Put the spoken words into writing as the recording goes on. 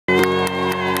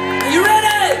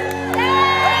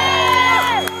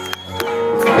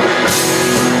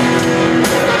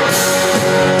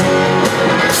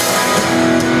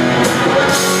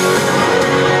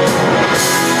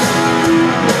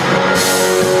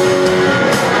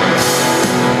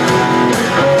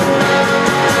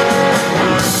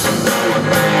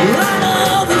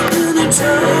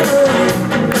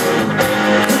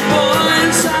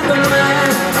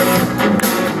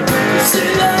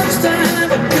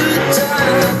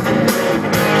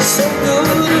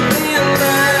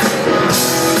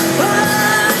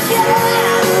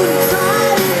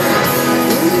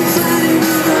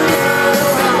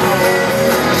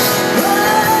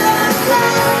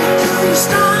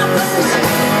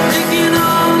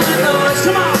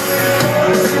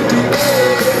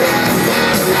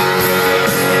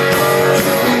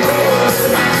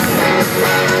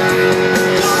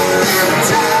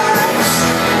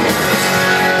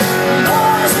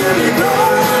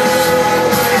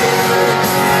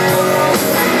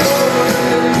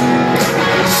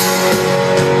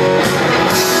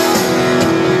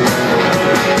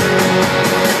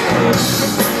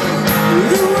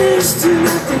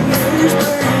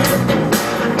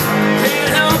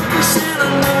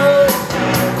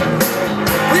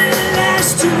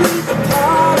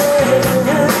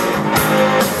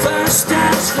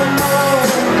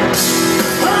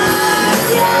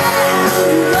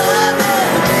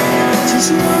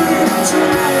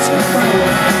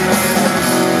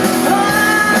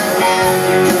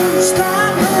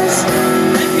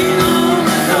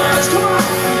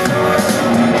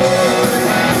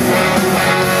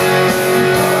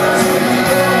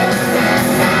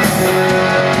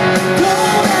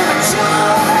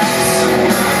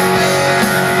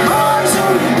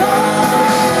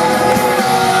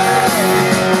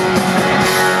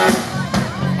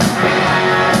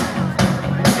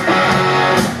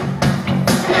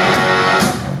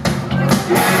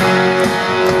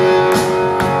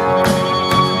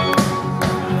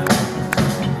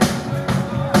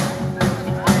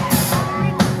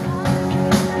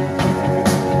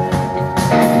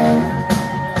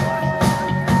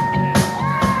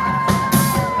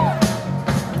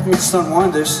Let's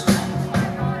unwind this.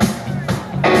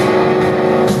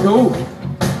 Oh.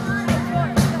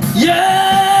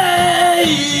 Yeah,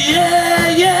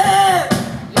 yeah, yeah.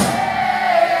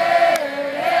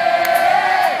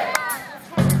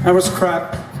 That was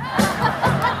crap.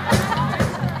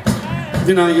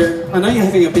 You know, I know you're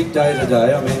having a big day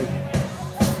today. I mean,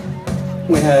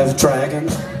 we have Dragon,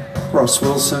 Ross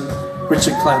Wilson,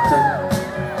 Richard Clapton.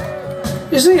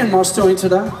 Is Ian Moss doing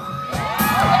today?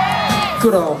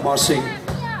 Good old Mossy.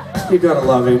 You gotta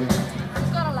love him.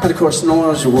 And of course,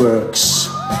 Noise Works.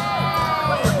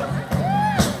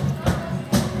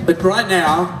 But right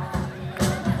now,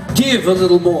 give a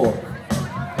little more.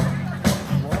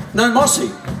 No Mossy.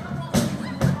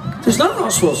 There's no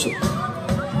Ross Wilson.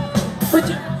 But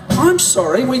I'm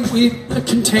sorry, we a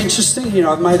contentious thing here.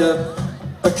 I've made a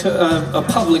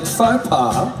public faux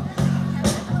pas.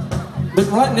 But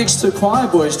right next to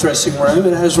Choirboys' dressing room,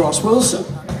 it has Ross Wilson.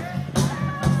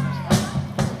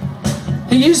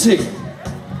 He is here.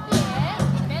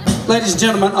 Ladies and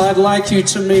gentlemen, I'd like you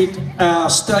to meet our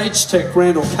stage tech,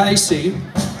 Randall Casey,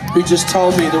 who just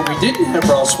told me that we didn't have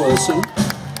Ross Wilson.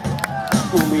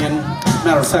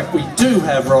 Matter of fact, we do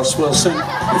have Ross Wilson.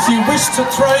 If you wish to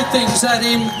throw things at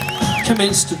him,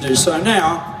 commence to do so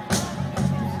now.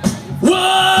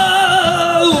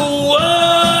 Whoa!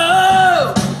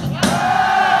 Whoa!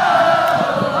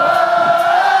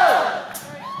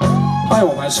 I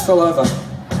almost fell over.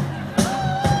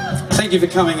 Thank you for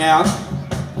coming out.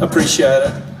 Appreciate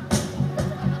it.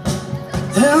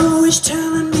 They're always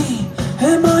telling me,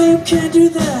 hey boy, you can't do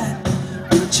that.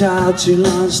 You're a child too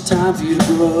long, it's time for you to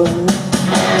grow. But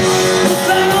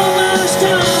that almost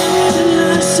time.